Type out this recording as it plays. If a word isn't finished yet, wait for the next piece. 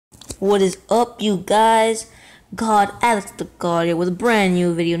What is up, you guys? God, Alex the God here with a brand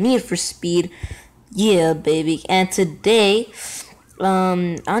new video, Need for Speed. Yeah, baby. And today,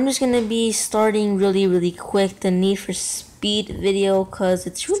 I'm just gonna be starting really quick the Need for Speed video because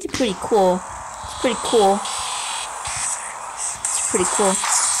it's really pretty cool. It's pretty cool. It's pretty cool.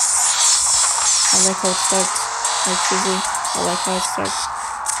 I like how it starts. Like seriously, I like how it starts.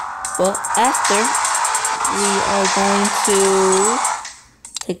 But after, we are going to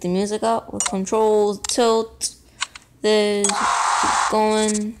take the music out with control, tilt, this, keep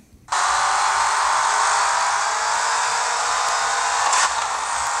going.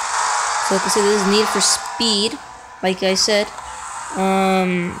 So like I said, this is Need for Speed, like I said.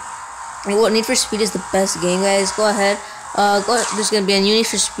 What Need for Speed is the best game, guys. Go ahead. There's gonna be a new Need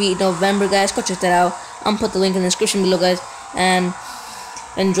for Speed November, guys. Go check that out. I'm gonna put the link in the description below, guys. And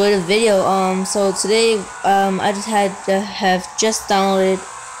enjoy the video. So today, I have just downloaded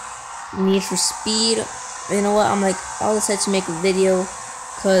Need for Speed. You know what? I'll decide to make a video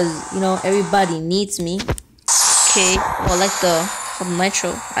because everybody needs me. Okay. Well, I like the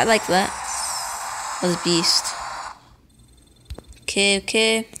nitro. I like that. That's beast. Okay. It's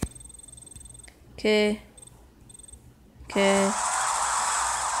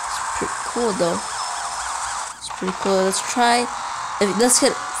pretty cool though. It's pretty cool. Let's try. Let's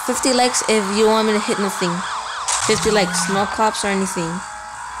hit 50 likes if you want me to hit nothing. 50 likes, no cops or anything.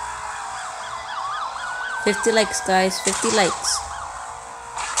 50 likes, guys. 50 likes.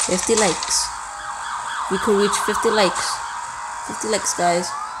 50 likes. We could reach 50 likes. 50 likes, guys.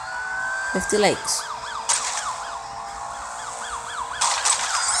 50 likes.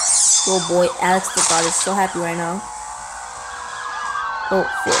 Oh boy, Alex the God is so happy right now. Oh,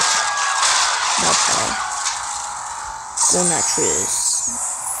 foot. Not bad. Go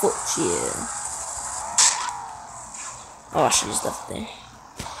Nitrous. Foot, yeah. Oh, I should just left it there.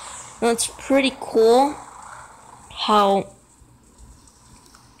 Now, it's pretty cool how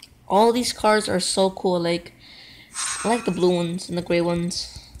all these cars are so cool. I like the blue ones and the gray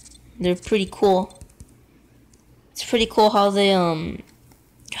ones. They're pretty cool. It's pretty cool how they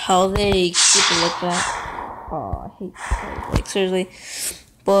keep it like that. Oh, I hate that. Like seriously.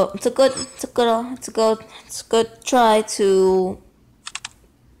 But it's a good try to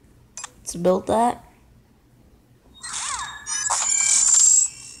build that.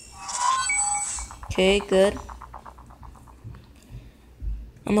 Okay, good.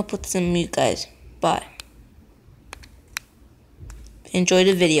 I'm gonna put this in mute, guys. Bye. Enjoy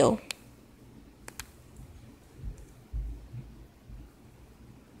the video.